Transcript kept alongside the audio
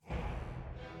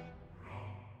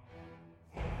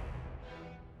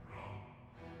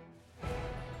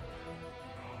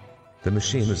The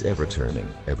machine is ever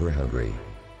turning, ever hungry.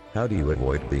 How do you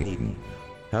avoid being eaten?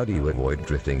 How do you avoid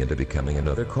drifting into becoming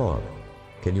another cog?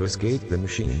 Can you escape the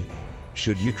machine?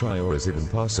 Should you try, or is it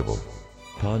impossible?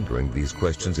 Pondering these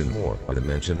questions and more on the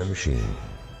Mention the Machine.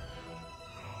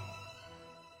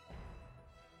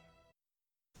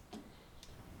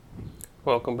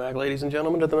 Welcome back, ladies and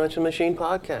gentlemen, to the Mention Machine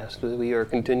podcast. We are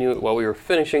continuing, we are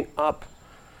finishing up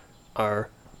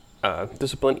our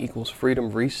Discipline Equals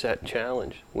Freedom Reset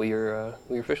Challenge. We are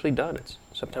officially done. It's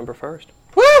September 1st.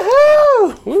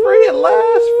 Woohoo! Free at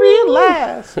last, free at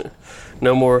last.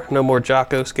 No more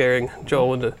Jocko scaring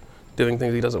Joel into doing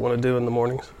things he doesn't want to do in the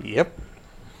mornings. Yep.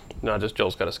 Not just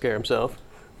Joel's got to scare himself.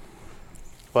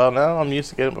 Well, now I'm used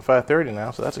to getting up at 5:30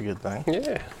 now, so that's a good thing.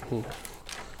 Yeah.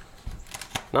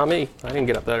 Not me. I didn't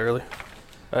get up that early.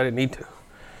 I didn't need to.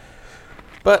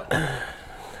 But,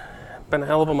 been a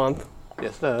hell of a month.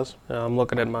 Yes, it does. I'm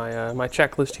looking at my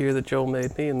checklist here that Joel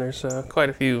made me, and there's quite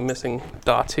a few missing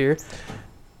dots here.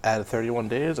 Out of 31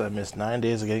 days, I missed 9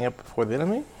 days of getting up before the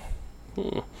enemy.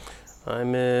 I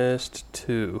missed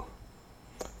 2.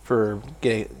 For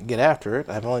get after it,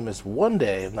 I've only missed 1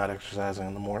 day of not exercising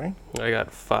in the morning. I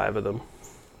got 5 of them.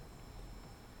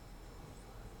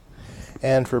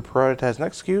 And for prioritize and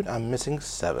execute, I'm missing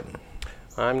 7.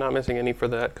 I'm not missing any for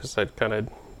that because I kind of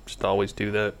just always do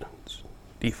that. It's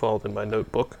default in my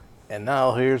notebook. And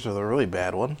now here's the really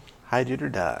bad one. Hydrate or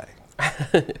die.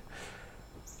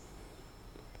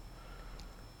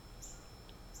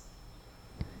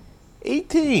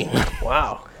 18.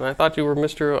 Wow. And I thought you were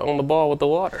Mr. on the ball with the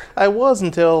water. I was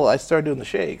until I started doing the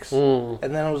shakes. And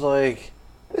then I was like,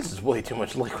 this is way too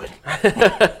much liquid.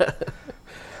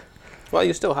 Well,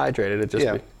 you still hydrated. It just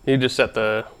Yeah. You just set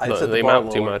the bar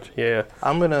amount too lower. much. Yeah.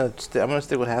 I'm gonna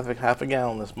stick with half a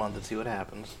gallon this month and see what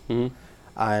happens. Mm-hmm.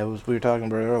 We were talking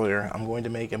about it earlier. I'm going to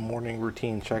make a morning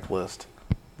routine checklist,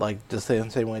 like just the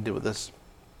same way I did with this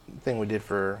thing we did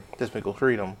for Dismissal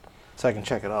Freedom, so I can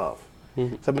check it off.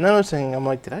 Mm-hmm. So I've been noticing. I'm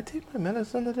like, did I take my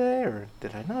medicine today, or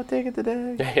did I not take it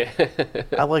today?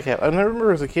 I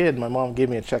remember as a kid, my mom gave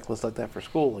me a checklist like that for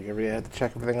school. Like every day I had to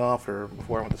check everything off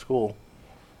before I went to school.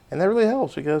 And that really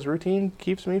helps because routine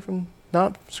keeps me from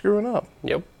not screwing up.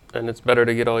 Yep. And it's better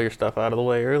to get all your stuff out of the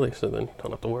way early so then you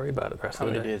don't have to worry about it the rest How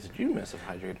of the many day. days did you miss of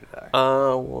hydrate or die?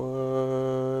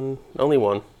 Only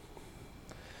one.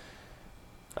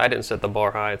 I didn't set the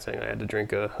bar high saying I had to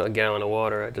drink a gallon of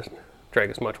water. I just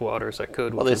drank as much water as I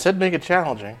could. Well, they said make it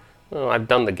challenging. Well, I've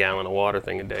done the gallon of water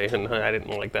thing a day, and I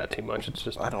didn't like that too much. It's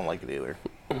just I don't like it either.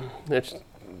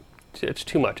 it's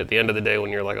too much at the end of the day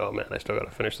when you're like, oh man, I still got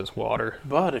to finish this water.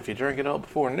 But if you drink it all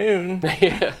before noon,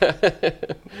 Yeah.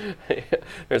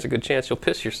 There's a good chance you'll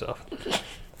piss yourself.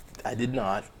 I did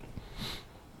not.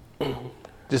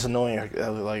 Just annoying. I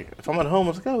was like, if I'm at home, I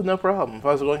was like, oh, no problem. If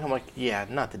I was going home, I'm like, yeah,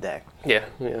 not today. Yeah.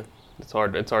 It's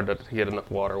hard to get enough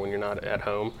water when you're not at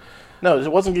home. No, it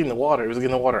wasn't getting the water. It was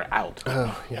getting the water out.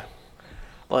 Oh, yeah.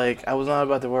 Like, I was not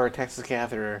about to wear a Texas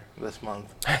catheter this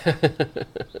month.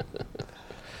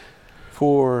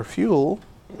 For fuel,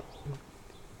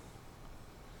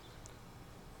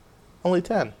 only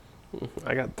 10.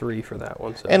 I got 3 for that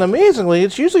one. So. And amazingly,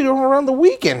 it's usually around the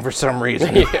weekend for some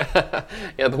reason.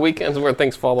 Yeah, the weekends where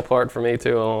things fall apart for me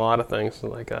too on a lot of things.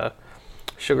 Like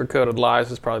Sugar-Coated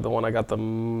Lies is probably the one I got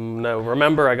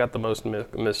I got the most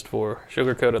missed for.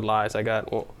 Sugar-Coated Lies, I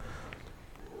got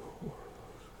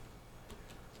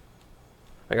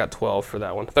 12 for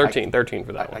that one. 13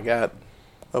 for that one. I got,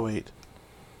 oh wait.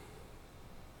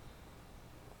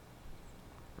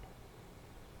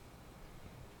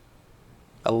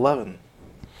 $11.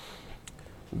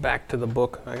 Back to the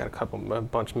book. I got a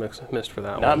bunch missed for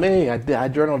that one. Not me. I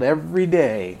journaled every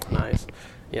day. Nice.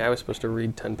 Yeah, I was supposed to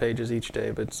read 10 pages each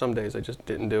day, but some days I just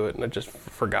didn't do it, and I just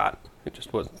forgot. It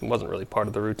just wasn't really part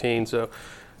of the routine. So,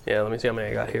 yeah, let me see how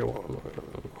many I got here.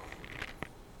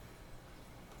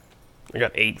 I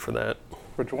got 8 for that.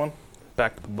 Which one?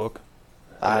 Back to the book.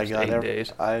 I missed got 8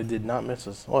 days. I did not miss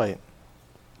this. Wait.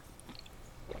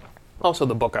 Also,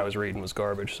 the book I was reading was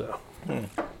garbage, so.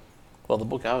 Well, the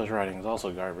book I was writing is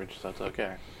also garbage, so that's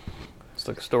okay. It's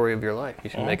like a story of your life. You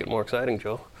should make it more exciting,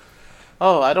 Joel.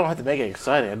 Oh, I don't have to make it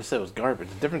exciting. I just said it was garbage.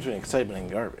 The difference between excitement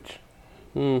and garbage.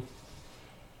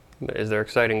 Is there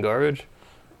exciting garbage?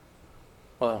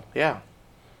 Well, yeah.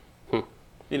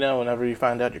 You know, whenever you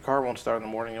find out your car won't start in the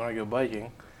morning, you want to go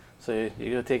biking. So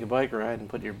you go take a bike ride and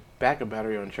put your backup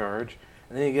battery on charge.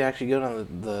 And then you can actually go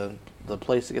down the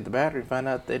place to get the battery and find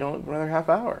out they don't run another half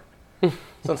hour.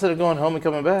 So instead of going home and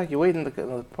coming back, you wait in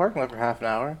the parking lot for half an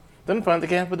hour. Then find they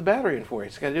can't put the battery in for you.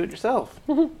 So you got to do it yourself.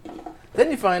 Then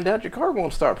you find out your car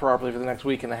won't start properly for the next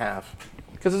week and a half.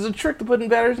 Because there's a trick to putting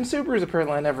batteries in Subarus,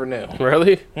 apparently I never knew.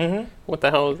 Really? Mm-hmm. What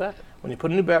the hell is that? When you put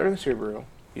a new battery in the Subaru,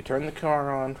 you turn the car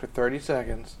on for 30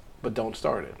 seconds, but don't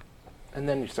start it. And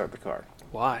then you start the car.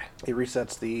 Why? It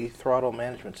resets the throttle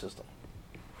management system.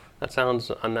 That sounds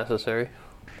unnecessary.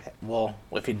 Well,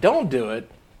 if you don't do it,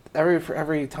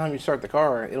 every time you start the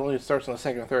car, it only starts on the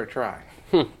second or third try.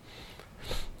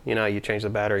 You know how you change the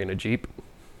battery in a Jeep?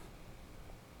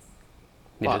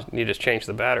 What? You just change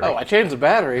the battery. Oh, I changed the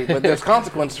battery, but there's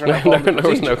consequences for not no, following the there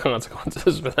was procedure. no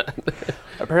consequences for that.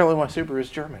 Apparently my Subaru is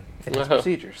German. It has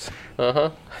procedures. Uh-huh.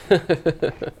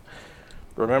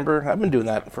 Remember? I've been doing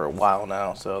that for a while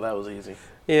now, so that was easy.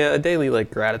 Yeah, a daily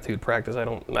gratitude practice. I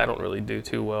don't really do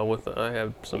too well with. I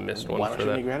have some missed ones Why for don't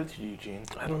you that. need gratitude, Eugene?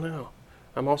 I don't know.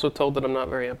 I'm also told that I'm not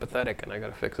very empathetic, and I got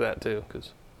to fix that too.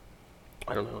 Because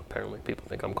I don't know. Apparently, people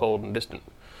think I'm cold and distant.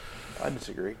 I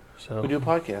disagree. So We do a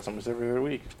podcast almost every other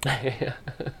week. yeah.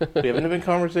 We have intimate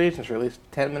conversations for at least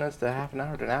 10 minutes to half an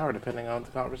hour to an hour, depending on the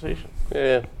conversation.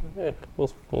 Yeah.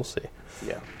 We'll see.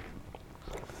 Yeah.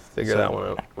 Figure So- that one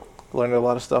out. Learned a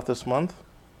lot of stuff this month.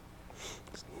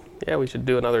 Yeah, we should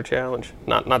do another challenge.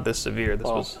 Not this severe. This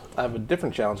Well, was. I have a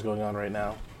different challenge going on right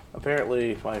now.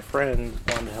 Apparently, my friend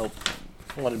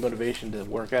wanted motivation to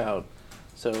work out.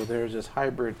 So there's this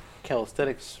hybrid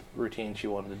calisthenics routine she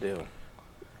wanted to do.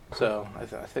 So I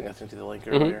think I sent you the link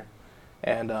earlier.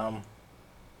 And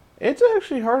it's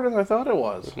actually harder than I thought it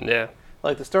was. Yeah.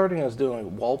 Like the starting, I was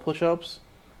doing wall push-ups.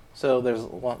 So there's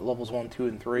levels 1, 2,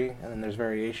 and 3, and then there's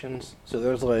variations. So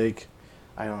there's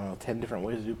 10 different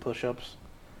ways to do push-ups.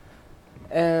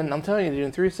 And I'm telling you,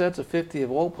 doing 3 sets of 50 of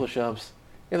wall push-ups,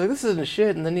 you're like, this isn't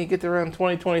shit. And then you get to around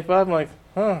 20, 25, I'm like,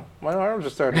 my arms are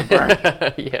starting to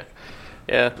burn. Yeah.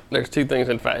 Yeah. There's two things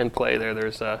in play there.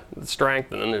 There's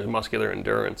strength, and then there's muscular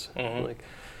endurance. Mhm. Like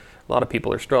a lot of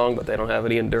people are strong, but they don't have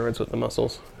any endurance with the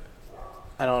muscles.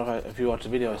 I don't know if you watched the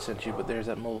video I sent you, but there's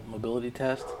that mobility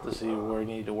test to see where you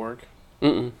need to work.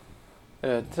 Mm-mm.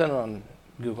 It's sent on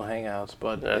Google Hangouts,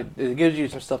 but Yeah. it gives you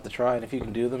some stuff to try, and if you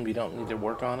can do them, you don't need to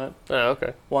work on it. Oh,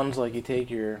 okay. One's like you take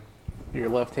your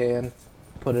left hand,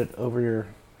 put it over your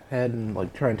head,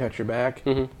 and try and touch your back.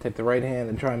 Mm-hmm. Take the right hand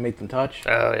and try and make them touch,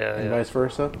 Oh, yeah, and yeah. vice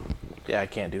versa. Yeah, I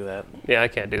can't do that. Yeah, I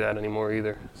can't do that anymore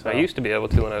either. So- I used to be able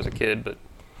to when I was a kid, but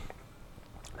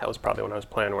that was probably when I was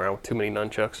playing around with too many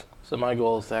nunchucks. So my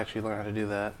goal is to actually learn how to do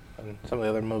that and some of the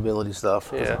other mobility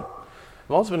stuff. 'Cause Yeah.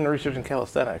 I've also been researching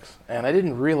calisthenics, and I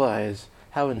didn't realize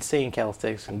how insane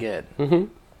calisthenics can get. Mm-hmm.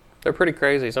 They're pretty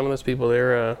crazy. Some of those people,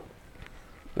 they're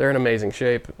in amazing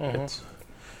shape. Mhm.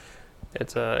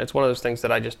 It's one of those things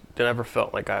that I just never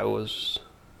felt like I was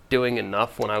doing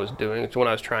enough when I was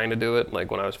trying to do it. Like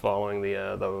when I was following the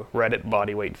Reddit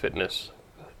Bodyweight Fitness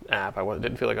app,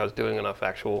 didn't feel like I was doing enough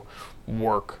actual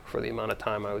work for the amount of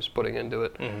time I was putting into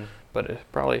it. Mm-hmm. But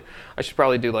I should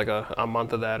probably do like a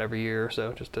month of that every year or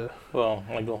so, just to. Well,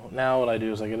 now what I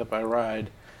do is I get up, I ride,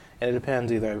 and it depends.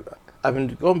 Either I've been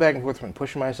going back and forth from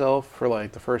pushing myself for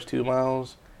the first 2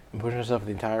 miles and pushing myself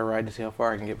the entire ride to see how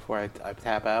far I can get before I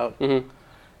tap out. Mm-hmm.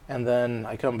 And then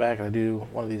I come back and I do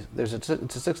one of these. It's a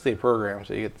 6-day program,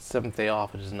 so you get the 7th day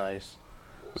off, which is nice.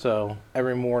 So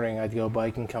every morning I'd go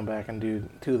biking, come back and do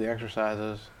 2 of the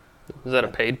exercises. Is that a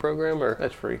paid program or?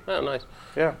 That's free. Oh, nice,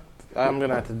 Yeah. I'm going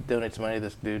to have to donate some money to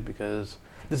this dude because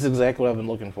this is exactly what I've been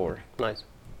looking for. nice.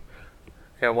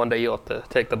 Yeah, one day you'll have to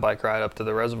take the bike ride up to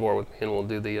the reservoir with me, and we'll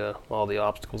do all the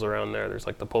obstacles around there. There's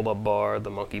like the pull-up bar,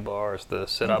 the monkey bars, the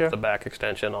sit-up, Okay. the back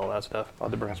extension, all that stuff. I'll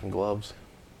have to bring some gloves.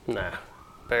 Nah,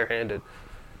 barehanded.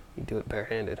 You do it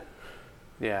barehanded.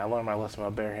 Yeah, I learned my lesson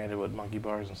about barehanded with monkey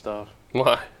bars and stuff.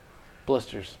 Why?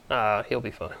 Blisters. He'll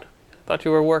be fine. Thought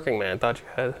you were a working man. Thought you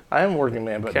had I am a working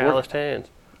man, but calloused hands.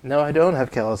 no, I don't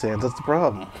have callous hands. That's the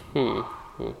problem.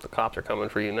 The cops are coming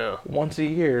for you now. Once a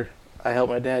year, I help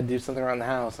my dad do something around the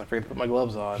house. I forget to put my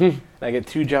gloves on, and I get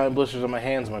 2 giant blisters on my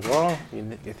hands. I'm like, well, you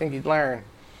think you'd learn?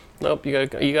 Nope, you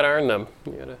gotta earn them.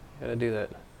 You gotta do that.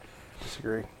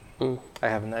 Disagree. Hmm. I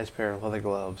have a nice pair of leather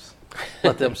gloves.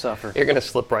 Let them suffer. You're gonna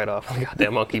slip right off the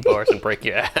goddamn monkey bars and break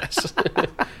your ass.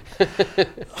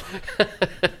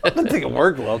 I'm not taking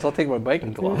work gloves. I'll take my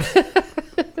biking gloves.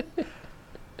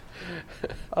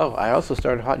 Oh, I also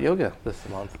started hot yoga last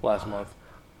month.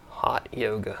 Hot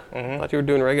yoga. Mhm. Thought you were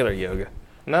doing regular yoga.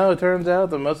 No, it turns out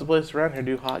that most of the places around here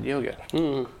do hot yoga.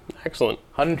 Excellent.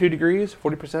 102 degrees,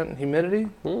 40% humidity.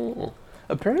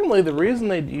 Apparently, the reason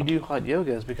you do hot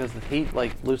yoga is because the heat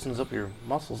loosens up your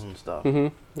muscles and stuff.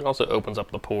 It also opens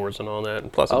up the pores and all that.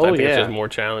 And plus, Oh, I think it's yeah. just more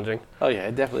challenging. Oh yeah,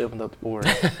 it definitely opened up the pores.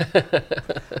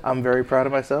 I'm very proud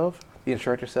of myself. The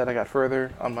instructor said I got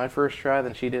further on my first try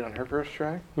than she did on her first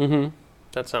try.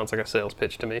 That sounds like a sales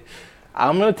pitch to me.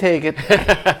 I'm going to take it.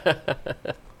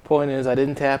 Point is, I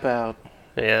didn't tap out.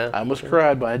 Yeah. I almost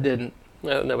cried, but I didn't.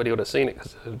 Nobody would have seen it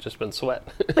because it would have just been sweat.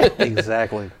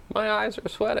 Exactly. My eyes are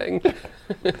sweating.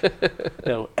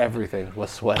 No, everything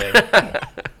was sweating.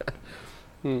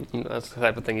 That's the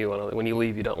type of thing you want to. When you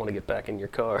leave, you don't want to get back in your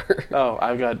car.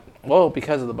 Oh,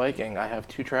 because of the biking, I have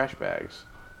 2 trash bags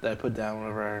that I put down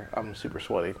whenever I'm super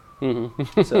sweaty.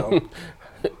 Mm-hmm. So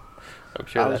I'm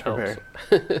sure I that was helps.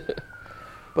 prepared.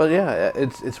 But yeah,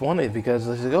 it's funny because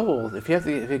they say, oh, well, if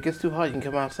it gets too hot, you can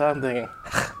come outside. I'm thinking,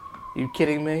 you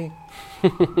kidding me?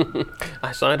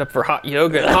 I signed up for hot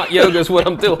yoga, and hot yoga is what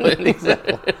I'm doing.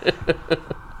 Exactly.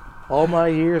 All my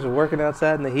years of working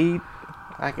outside in the heat,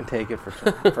 I can take it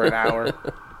for an hour.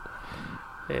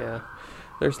 Yeah,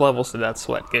 there's levels to that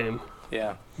sweat game.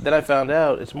 Yeah. Then I found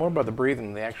out it's more about the breathing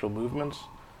than the actual movements.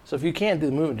 So if you can't do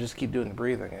the movement, just keep doing the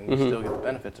breathing, and you still get the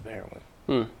benefits apparently.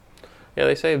 Yeah,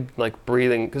 they say like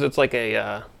breathing because it's like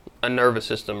a nervous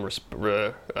system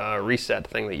reset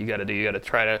thing that you got to do. You got to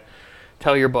try to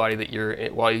tell your body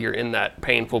that while you're in that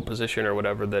painful position or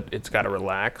whatever, that it's got to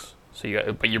relax.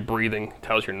 So but your breathing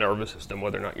tells your nervous system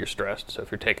whether or not you're stressed. So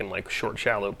if you're taking like short,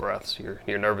 shallow breaths,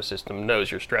 your nervous system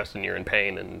knows you're stressed and you're in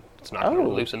pain, and it's not going to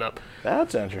loosen up.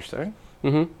 That's interesting.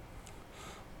 Mm-hmm.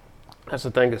 That's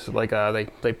the thing. Is like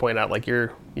they point out like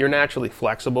you're naturally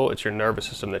flexible. It's your nervous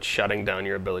system that's shutting down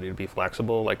your ability to be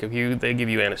flexible. Like if they give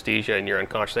you anesthesia and you're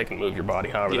unconscious, they can move your body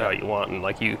however the hell you want, and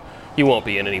like you won't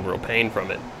be in any real pain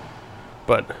from it.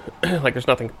 But like there's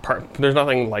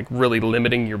nothing like really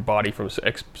limiting your body from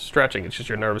stretching. It's just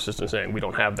your nervous system saying we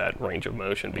don't have that range of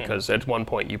motion because at one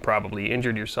point you probably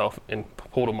injured yourself and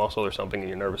pulled a muscle or something, and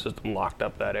your nervous system locked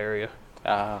up that area.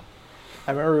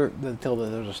 I remember there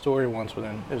was a story once when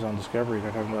it was on Discovery.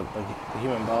 They're talking about like the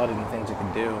human body and the things it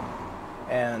can do.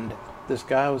 And this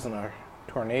guy was in a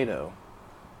tornado,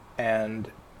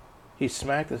 and he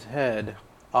smacked his head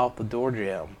off the door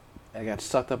jamb and got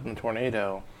sucked up in the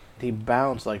tornado. He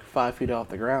bounced like 5 feet off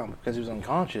the ground because he was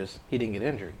unconscious. He didn't get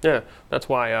injured. Yeah, that's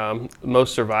why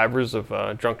most survivors of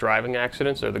drunk driving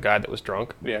accidents are the guy that was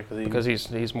drunk. Yeah, because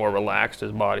he's more relaxed.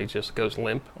 His body just goes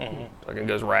limp, like it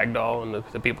goes ragdoll, and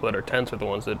the people that are tense are the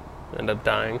ones that end up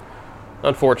dying.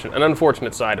 An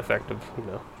unfortunate side effect of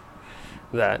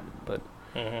that. But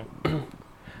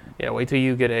yeah, wait till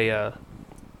you get a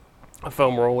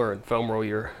foam roller and foam roll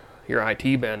your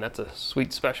IT band. That's a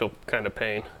sweet special kind of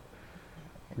pain.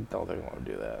 I don't think I want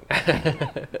to do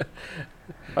that.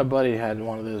 My buddy had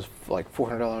one of those like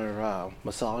 $400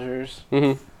 massagers.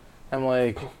 Mm-hmm. I'm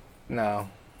like, no,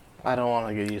 I don't want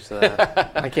to get used to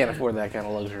that. I can't afford that kind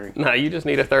of luxury. No, you just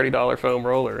need a $30 foam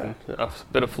roller and a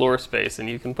bit of floor space, and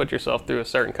you can put yourself through a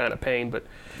certain kind of pain. But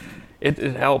it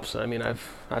helps. I mean,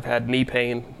 I've had knee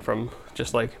pain from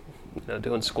just like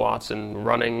doing squats and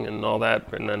running and all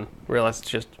that, and then realized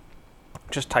it's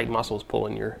just tight muscles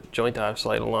pulling your joint out of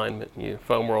slight alignment. You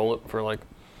foam roll it for like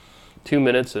 2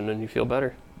 minutes and then you feel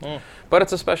better. But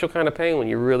it's a special kind of pain when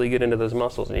you really get into those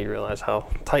muscles and you realize how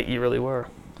tight you really were.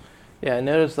 Yeah, I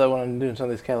noticed that when I'm doing some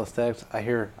of these calisthenics, I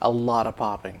hear a lot of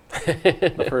popping.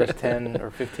 The first 10 or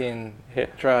 15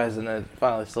 tries, and then it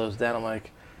finally slows down. I'm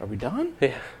like, are we done?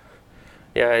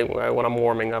 Yeah, when I'm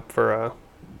warming up for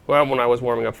when I was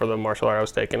warming up for the martial art I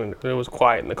was taking, it was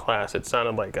quiet in the class. It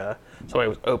sounded like somebody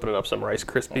was opening up some Rice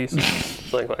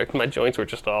Krispies. like my joints were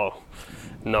just all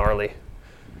gnarly.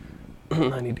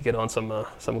 I need to get on some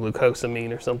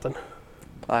glucosamine or something.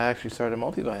 I actually started a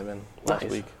multivitamin last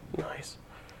week. Nice.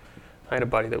 I had a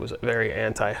buddy that was very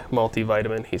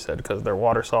anti-multivitamin. He said because they're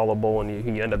water soluble and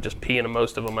you end up just peeing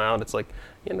most of them out. It's like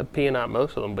you end up peeing out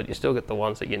most of them, but you still get the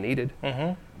ones that you needed.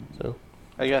 Mm-hmm. So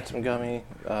I got some gummy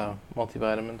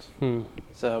multivitamins.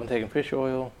 So I'm taking fish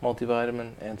oil,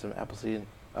 multivitamin, and some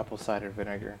apple cider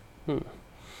vinegar.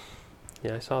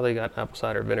 Yeah, I saw they got apple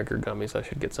cider vinegar gummies. I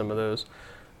should get some of those.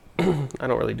 I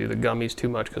don't really do the gummies too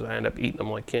much because I end up eating them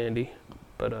like candy.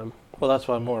 But well, that's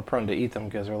why I'm more prone to eat them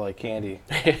because they're like candy.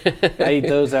 I eat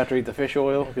those after I eat the fish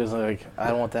oil because like I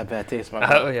don't want that bad taste in my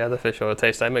mouth. Oh yeah, the fish oil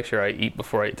taste. I make sure I eat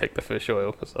before I take the fish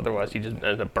oil because otherwise you just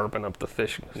end up burping up the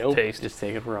fish taste. Just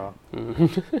take it raw.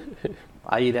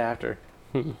 I eat after.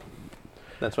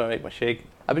 That's why I make my shake.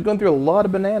 I've been going through a lot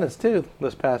of bananas too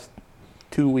this past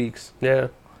 2 weeks. Yeah.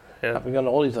 I've been going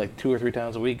to Aldi's like 2 or 3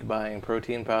 times a week buying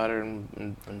protein powder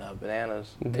and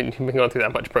bananas. You've been going through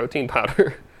that much protein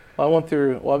powder? Well,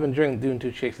 I've been doing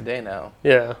 2 shakes a day now.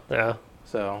 Yeah.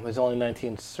 So there's only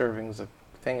 19 servings a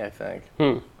thing, I think.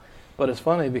 But it's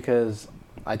funny because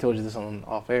I told you this on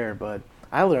off air, but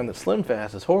I learned that Slim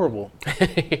Fast is horrible.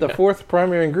 The 4th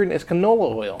primary ingredient is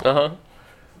canola oil.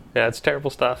 Yeah, it's terrible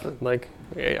stuff. Like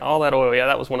all that oil. Yeah,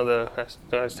 that was one of the.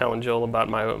 I was telling Joel about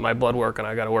my blood work, and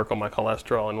I got to work on my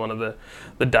cholesterol. And one of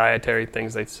the dietary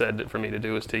things they said for me to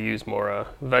do is to use more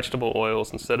vegetable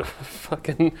oils instead of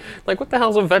fucking. Like, what the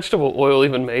hell's a vegetable oil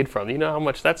even made from? You know how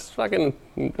much that's fucking.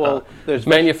 Well, there's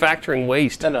manufacturing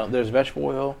waste. No. There's vegetable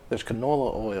oil. There's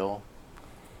canola oil.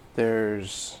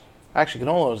 There's actually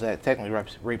canola oil is that technically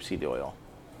rapeseed oil.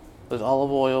 There's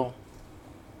olive oil,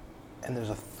 and there's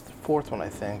a fourth one, I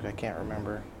think. I can't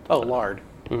remember. Oh, lard.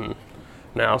 Mm.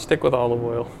 Now I'll stick with olive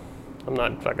oil. I'm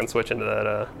not fucking switching to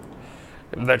that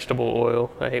vegetable oil.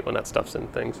 I hate when that stuff's in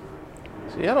things.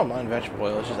 See, I don't mind vegetable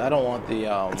oil. It's just I don't want the.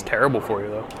 It's terrible for you,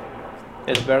 though.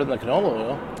 It's better than the canola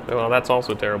oil. Well, that's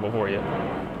also terrible for you.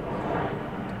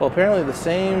 Well, apparently the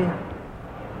same.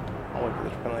 I'll wait for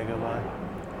this penalty to go by.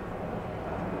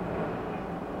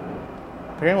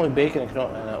 Apparently, bacon and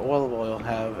olive oil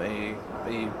have a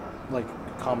like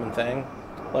common thing.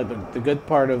 Like the good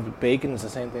part of bacon is the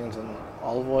same thing as in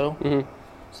olive oil. Mm-hmm.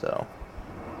 So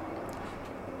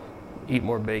eat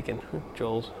more bacon.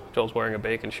 Joel's wearing a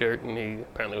bacon shirt, and he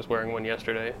apparently was wearing one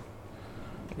yesterday.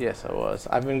 yes, I was.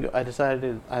 I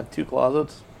decided I have two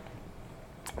closets.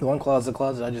 The one closet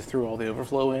I just threw all the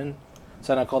overflow in,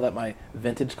 so I call that my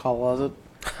vintage closet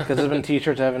because there's been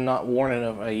T-shirts I have not worn in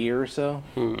a year or so.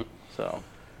 Mm. So.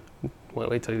 Well,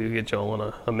 wait till you get Joel on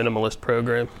a minimalist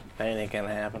program. That ain't gonna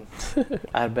happen.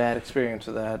 I had a bad experience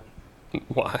with that.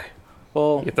 Why?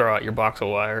 Well, You throw out your box of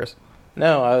wires.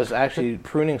 no, I was actually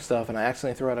pruning stuff, and I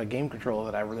accidentally threw out a game controller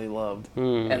that I really loved.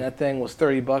 Mm. And that thing was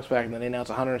 $30 back in the day. Now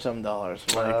it's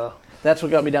 $107. Like, that's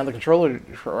what got me down the controller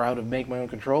route of make my own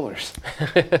controllers.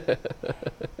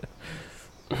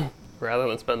 Rather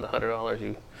than spend the $100,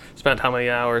 you spent how many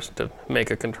hours to make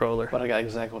a controller? But I got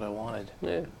exactly what I wanted.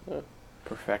 Yeah.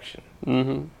 Perfection.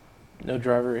 Mm-hmm. No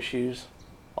driver issues.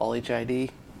 All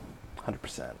HID.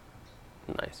 100%.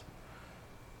 Nice.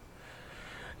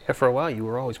 Yeah, for a while you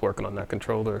were always working on that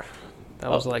controller. That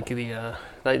was like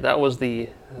that was the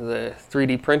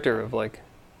 3D printer of like,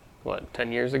 what,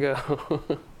 10 years ago?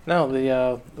 No,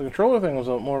 the controller thing was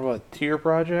more of a tier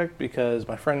project because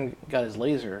my friend got his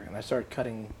laser and I started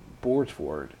cutting boards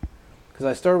for it. Because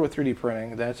I started with 3D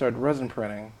printing, then I started resin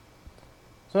printing.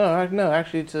 So no,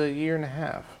 actually it's a year and a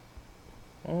half.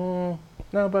 No,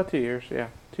 about 2 years. Yeah,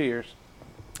 2 years.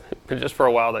 But just for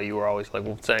a while though, you were always like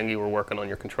saying you were working on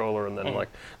your controller, and then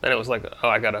then it was like, oh,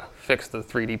 I gotta fix the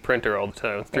 3D printer all the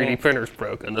time. The 3D printer's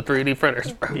broken. The 3D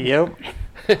printer's broken. Yep.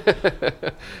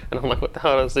 And I'm like, what the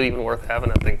hell is it even worth having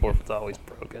that thing for if it's always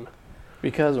broken?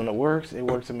 Because when it works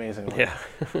amazingly. Yeah.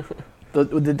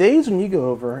 The days when you go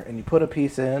over and you put a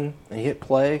piece in and you hit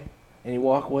play and you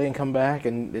walk away and come back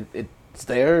and it's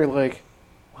there, you're like,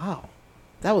 wow,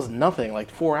 that was nothing like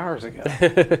 4 hours ago.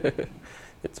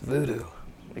 It's voodoo.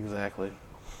 Exactly.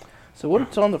 So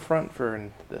what's on the front for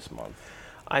this month?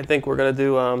 I think we're gonna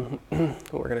do.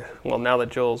 Well, now that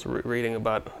Joel's reading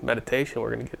about meditation,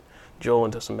 we're gonna get Joel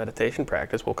into some meditation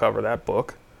practice. We'll cover that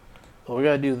book. Well, we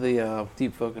gotta do the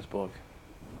Deep Focus book.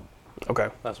 Okay.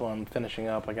 That's what I'm finishing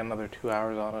up. I got another 2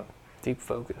 hours on it. Deep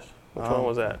Focus. Which one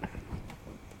was that?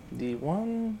 The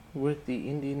one with the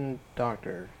Indian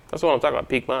doctor. That's what I'm talking about.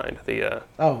 Peak Mind. The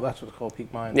Oh, that's what it's called,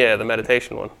 Peak Mind. yeah, the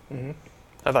meditation one. Mm-hmm.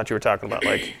 I thought you were talking about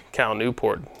like Cal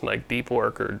Newport, like Deep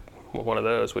Work or one of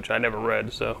those, which I never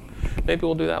read. So maybe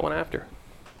we'll do that one after.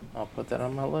 I'll put that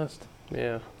on my list.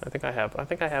 Yeah, I think I have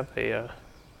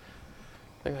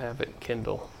it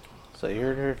Kindle. So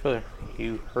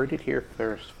you heard it here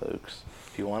first, folks.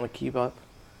 If you want to keep up,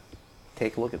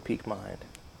 take a look at Peak Mind.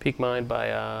 Peak Mind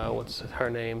by what's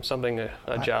her name? Something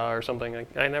Ja or something.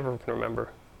 I never can remember.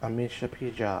 Amisha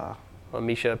Pija.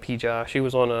 Amisha Pija. She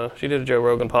was on she did a Joe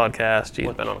Rogan podcast.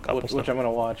 She's been on a couple which stuff. I'm gonna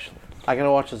watch. I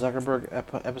gotta watch the Zuckerberg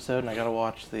episode, and I gotta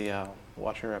watch the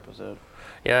watch her episode.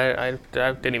 Yeah, I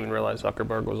didn't even realize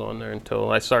Zuckerberg was on there until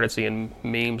I started seeing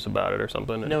memes about it or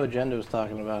something. No Agenda was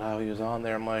talking about how he was on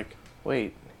there. I'm like,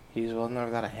 wait, he's on there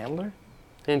without a handler?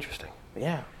 Interesting.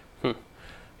 Yeah.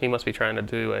 He must be trying to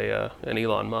do an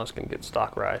Elon Musk and get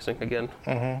stock rising again.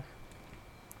 Mm-hmm.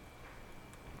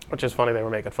 Which is funny. They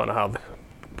were making fun of how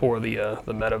poor the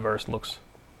metaverse looks.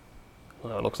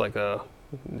 It looks like a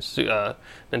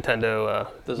Nintendo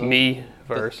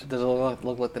Miiverse. Does it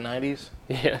look like the 90s?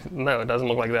 Yeah, no, it doesn't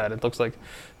look like that. It looks like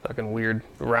fucking weird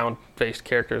round-faced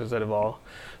characters instead of all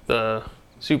the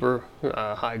super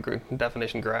high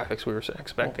definition graphics we were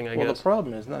expecting, I guess. Well, the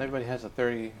problem is not everybody has a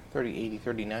 3080,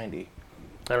 3090.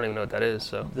 I don't even know what that is,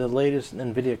 so. The latest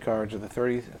NVIDIA cards are the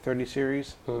 30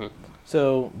 series. Mm-hmm.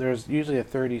 So there's usually a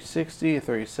 3060, a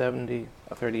 3070,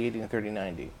 a 3080, and a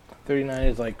 3090. 3090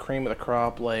 is like cream of the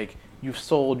crop, like you've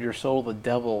sold your soul to the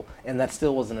devil, and that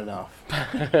still wasn't enough.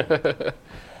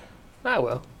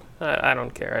 Well, I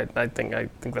don't care. I think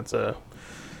that's a.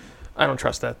 I don't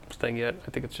trust that thing yet.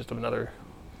 I think it's just another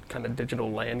kind of digital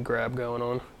land grab going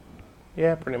on.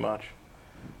 Yeah, pretty much.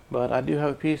 But I do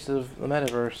have a piece of the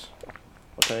metaverse,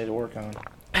 which I need to work on.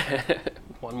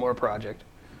 One more project.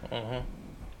 Mm-hmm.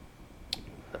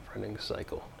 Never-ending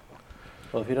cycle.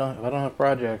 Well, if I don't have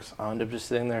projects, I'll end up just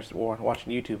sitting there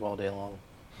watching YouTube all day long.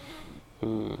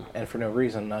 And for no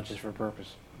reason, not just for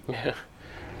purpose. Yeah.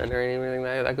 And there ain't anything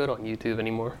that good on YouTube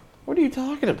anymore. What are you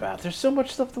talking about? There's so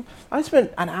much stuff. I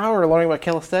spent an hour learning about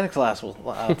calisthenics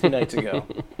 2 nights ago.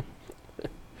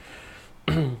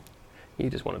 You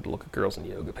just wanted to look at girls in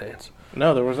yoga pants.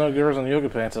 No, there was no girls in yoga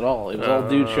pants at all. It was all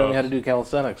dudes showing me how to do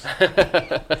calisthenics.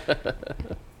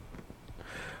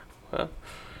 Well,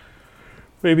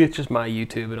 maybe it's just my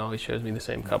YouTube. It always shows me the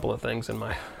same couple of things in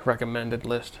my recommended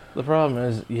list. The problem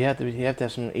is you have to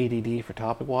have some ADD for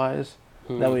topic-wise.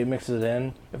 That way it mixes it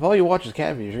in. If all you watch is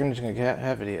cat videos, you're just going to get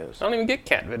cat videos. I don't even get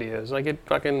cat videos. I get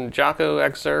fucking Jocko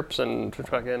excerpts and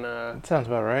fucking... That sounds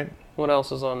about right. What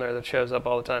else is on there that shows up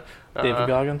all the time? David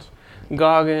Goggins?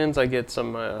 Goggins. I get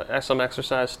some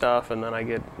exercise stuff, and then I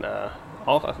get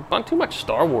too much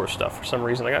Star Wars stuff for some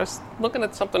reason. Like I was looking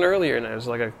at something earlier, and there's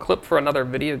like a clip for another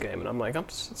video game, and I'm like, I'm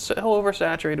so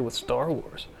oversaturated with Star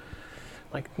Wars.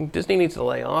 Like Disney needs to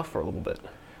lay off for a little bit.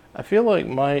 I feel like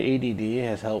my ADD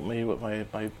has helped me with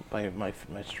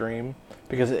my stream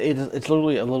because it's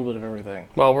literally a little bit of everything.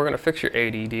 Well, we're gonna fix your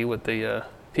ADD with the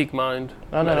peak mind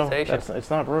meditation. No, it's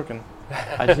not broken.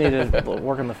 I just need to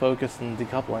work on the focus and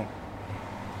decoupling.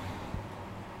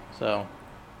 So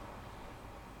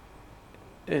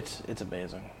it's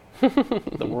amazing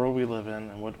the world we live in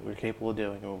and what we're capable of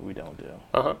doing and what we don't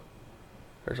do.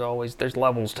 There's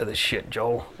levels to this shit,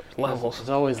 Joel. There's levels. There's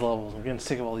always levels. I'm getting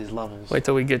sick of all these levels. Wait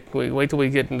till we get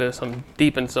into some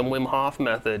Wim Hof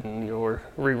method, and you're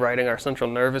rewriting our central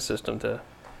nervous system to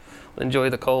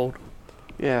enjoy the cold.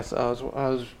 Yes, I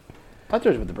told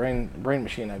you about the brain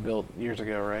machine I built years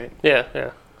ago, right?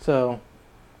 Yeah. So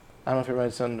I don't know if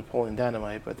everybody's done Napoleon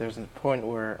Dynamite, but there's a point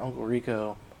where Uncle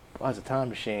Rico buys a time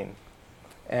machine,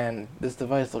 and this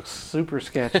device looks super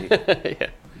sketchy. Yeah.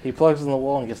 He plugs in the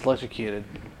wall and gets electrocuted.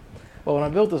 Well, when I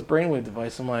built this brainwave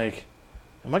device, I'm like,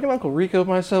 am I going to Uncle Rico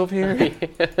myself here?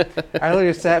 I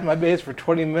literally sat in my base for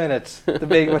 20 minutes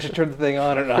debating if I should turn the thing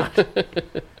on or not.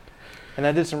 And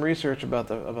I did some research about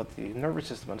the nervous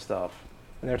system and stuff.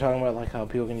 And they're talking about like how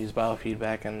people can use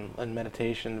biofeedback and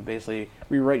meditation to basically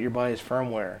rewrite your body's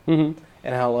firmware. Mm-hmm.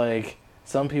 And how like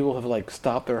some people have like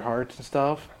stopped their hearts and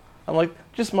stuff. I'm like,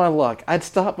 just my luck. I'd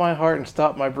stop my heart and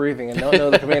stop my breathing and don't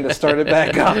know the command to start it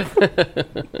back up.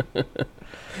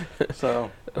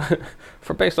 So,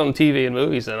 based on TV and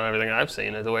movies and everything I've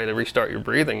seen, the way to restart your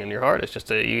breathing and your heart is just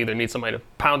you either need somebody to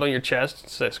pound on your chest,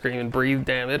 scream and breathe,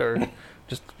 damn it, or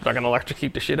just fucking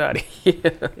electrocute the shit out of you.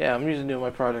 Yeah, I'm usually doing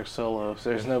my project solo, so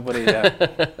there's nobody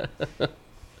that...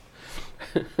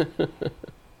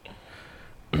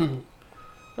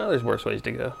 Well, there's worse ways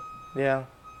to go. Yeah.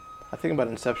 I think about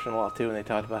Inception a lot, too, and they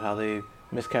talked about how they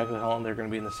miscalculated how long they're going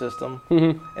to be in the system,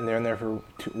 and they're in there for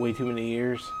way too many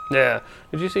years. Yeah.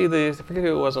 Did you see I forget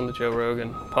who it was on the Joe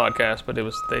Rogan podcast, but they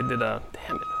did damn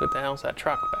it, who the hell's that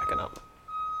truck backing up?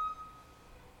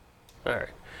 All right.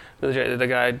 The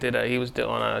guy he was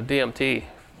on a DMT,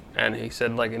 and he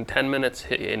said like in 10 minutes,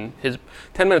 10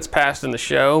 minutes passed in the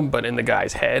show, but in the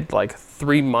guy's head, like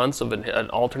 3 months of an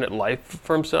alternate life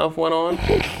for himself went on,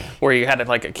 where he had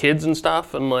like kids and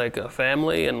stuff and like a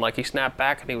family, and like he snapped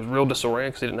back and he was real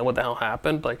disoriented because he didn't know what the hell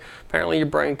happened. Like apparently your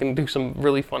brain can do some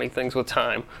really funny things with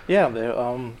time. Yeah,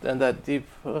 and that deep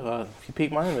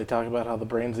peak mind, they talk about how the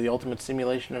brain's the ultimate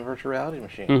simulation and virtual reality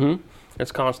machine. Mm-hmm.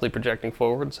 It's constantly projecting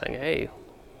forward and saying, hey,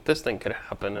 this thing could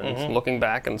happen, and it's looking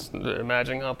back and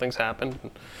imagining how things happen.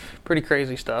 Pretty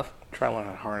crazy stuff. Try to learn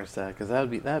how to harness that, because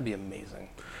that'd be amazing.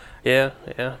 Yeah.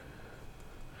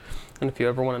 And if you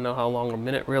ever want to know how long a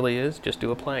minute really is, just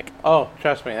do a plank. Oh,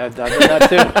 trust me, I've done that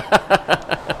too.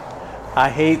 I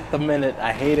hate the minute.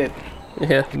 I hate it.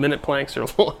 Yeah, minute planks are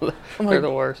they're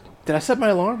the worst. Did I set my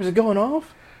alarm? Is it going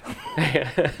off?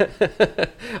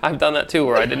 I've done that too,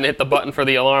 where I didn't hit the button for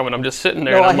the alarm, and I'm just sitting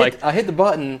there, and I hit the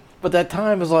button, but that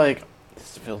time was like,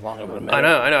 this feels longer than a minute. I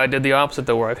know. I did the opposite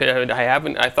though, where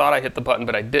I thought I hit the button,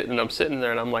 but I didn't, and I'm sitting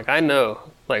there, and I'm like, I know.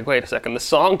 Like, wait a second, the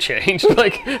song changed.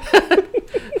 Like,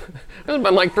 it's been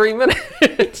like 3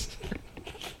 minutes.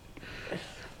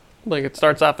 Like, it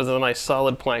starts off as a nice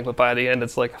solid plank, but by the end,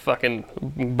 it's like a fucking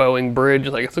Boeing bridge.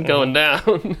 Like, it's going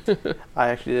down. I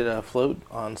actually did a float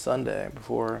on Sunday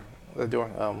before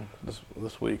during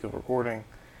this week of recording,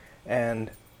 and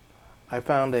I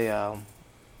found a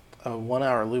 1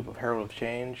 hour loop of Herald of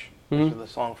Change, which is the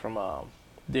song from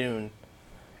Dune,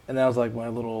 and that was like my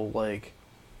little like,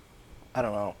 I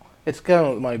don't know. It's kind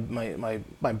of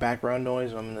my background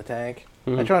noise when I'm in the tank.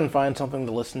 I try and find something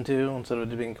to listen to instead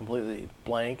of it being completely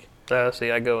blank.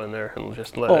 See, I go in there and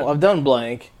just let Oh, I've done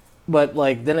blank, but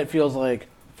like then it feels like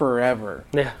forever.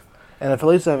 Yeah. And if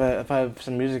I have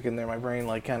some music in there, my brain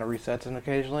like kind of resets it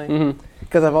occasionally.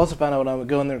 Because I've also found out when I would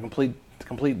go in there and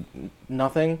complete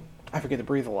nothing, I forget to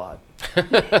breathe a lot.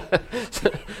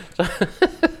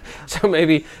 So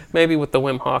maybe with the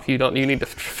Wim Hof, you need to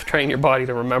train your body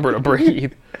to remember to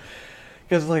breathe.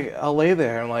 Because like I'll lay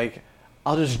there and like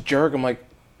I'll just jerk. I'm like,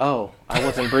 oh, I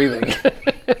wasn't breathing.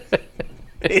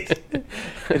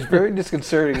 It's very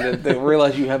disconcerting to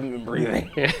realize you haven't been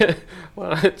breathing. Yeah.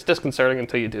 Well, it's disconcerting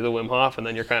until you do the Wim Hof, and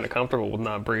then you're kind of comfortable with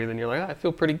not breathing. You're like, I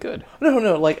feel pretty good.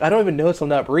 No, like I don't even notice I'm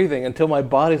not breathing until my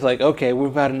body's like, okay,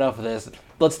 we've had enough of this.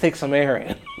 Let's take some air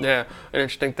in. Yeah. An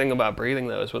interesting thing about breathing,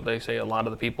 though, is what they say. A lot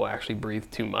of the people actually breathe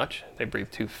too much. They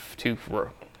breathe too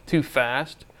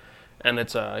fast. And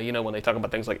it's, when they talk about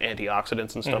things like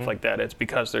antioxidants and stuff like that, it's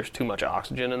because there's too much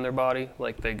oxygen in their body.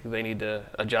 Like, they need to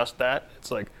adjust that. It's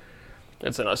like,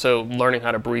 so learning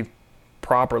how to breathe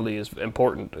properly is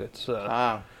important. It's,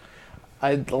 I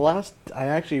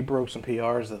actually broke some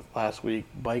PRs last week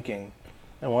biking.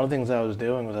 And one of the things I was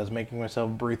doing was I was making myself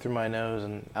breathe through my nose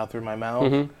and out through my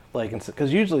mouth.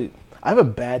 Because usually I have a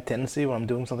bad tendency when I'm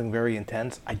doing something very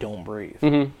intense, I don't breathe.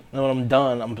 And when I'm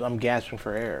done, I'm gasping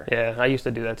for air. Yeah, I used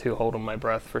to do that too, holding my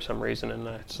breath for some reason, and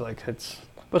But it's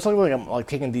not like I'm like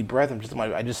taking a deep breath.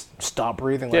 I just stop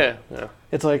breathing. Yeah.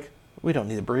 It's like we don't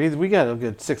need to breathe. We got a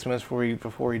good 6 minutes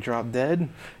before we drop dead.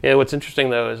 Yeah. What's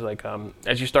interesting though is like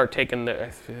as you start taking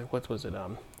what was it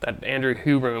that Andrew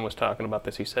Huberman was talking about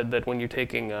this. He said that when you're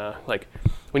taking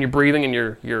when you're breathing and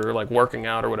you're like working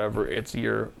out or whatever, it's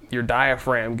your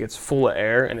diaphragm gets full of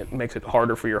air and it makes it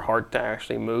harder for your heart to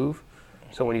actually move.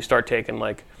 So when you start taking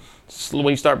when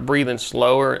you start breathing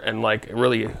slower and like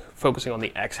really focusing on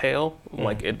the exhale,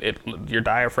 like your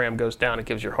diaphragm goes down, it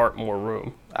gives your heart more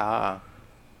room.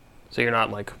 So you're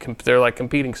not they're like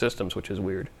competing systems, which is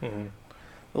weird.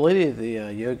 The lady at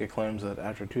the yoga claims that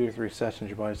after 2 or 3 sessions,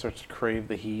 your body starts to crave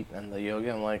the heat and the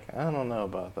yoga. I'm like, I don't know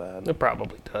about that. It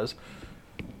probably does.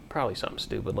 Probably something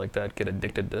stupid like that. Get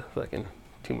addicted to fucking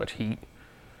too much heat.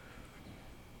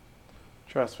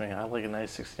 Trust me, I like a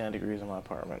nice 69 degrees in my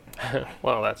apartment.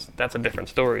 Well, that's a different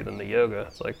story than the yoga.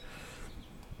 It's like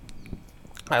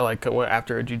I like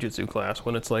after a jiu-jitsu class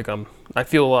when it's like I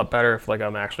feel a lot better if like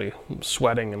I'm actually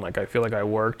sweating and like I feel like I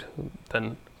worked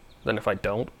than if I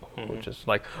don't, which is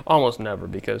like almost never,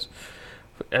 because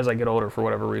as I get older, for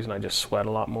whatever reason, I just sweat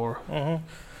a lot more. In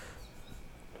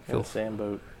the same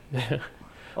boat. Yeah.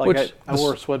 Like I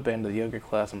wore a sweatband to the yoga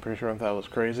class. I'm pretty sure I thought it was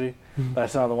crazy. But I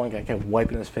saw the one guy kept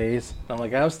wiping his face. I'm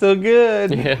like, I'm still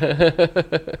good. Yeah.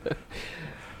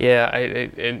 Yeah.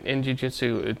 In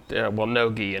jiu-jitsu,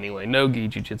 no-gi anyway. No-gi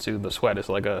jiu-jitsu, the sweat is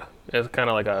it's kind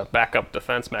of like a backup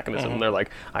defense mechanism. They're like,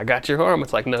 I got your arm.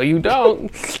 It's like, no, you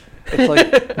don't.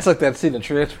 It's like that scene in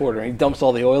Transporter. He dumps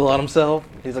all the oil on himself.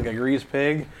 He's like a greased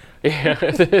pig. Yeah,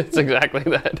 it's exactly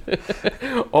that.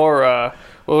 Or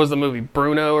what was the movie,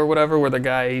 Bruno or whatever, where the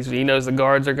guy he knows the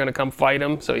guards are gonna come fight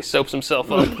him, so he soaps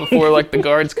himself up before like the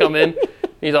guards come in.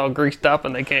 He's all greased up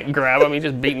and they can't grab him. He's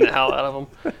just beating the hell out of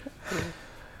them.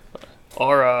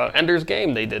 Or Ender's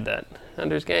Game, they did that.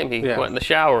 Ender's Game, he went in the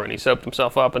shower and he soaped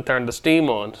himself up and turned the steam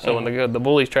on. So when the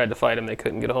bullies tried to fight him, they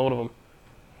couldn't get a hold of him.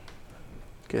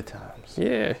 Good times.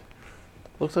 Yeah.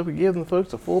 Looks like we gave the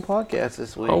folks a full podcast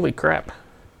this week. Holy crap.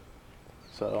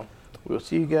 So we'll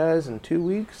see you guys in 2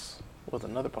 weeks with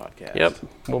another podcast. Yep.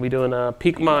 We'll be doing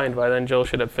Peak Mind. By then, Joel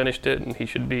should have finished it, and he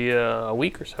should be a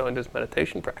week or so into his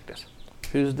meditation practice.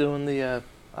 Who's doing the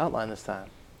outline this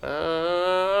time?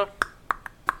 I'll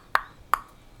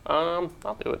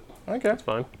do it. Okay. That's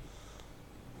fine.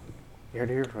 You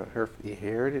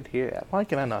heard it here. Why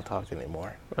can I not talk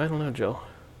anymore? I don't know, Joe.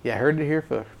 Yeah, I heard it here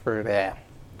for that.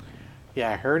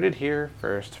 Yeah, I heard it here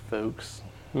first, folks.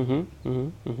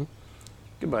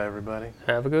 Goodbye, everybody.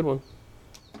 Have a good one.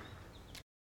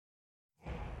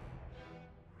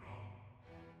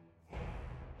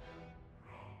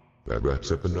 That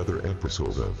wraps up another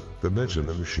episode of The Mention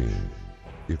the Machine.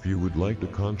 If you would like to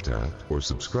contact or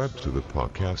subscribe to the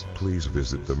podcast, please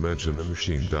visit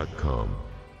thementionthemachine.com.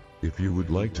 If you would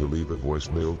like to leave a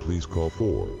voicemail, please call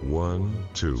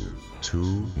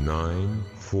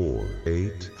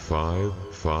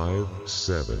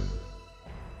 412-294-8557.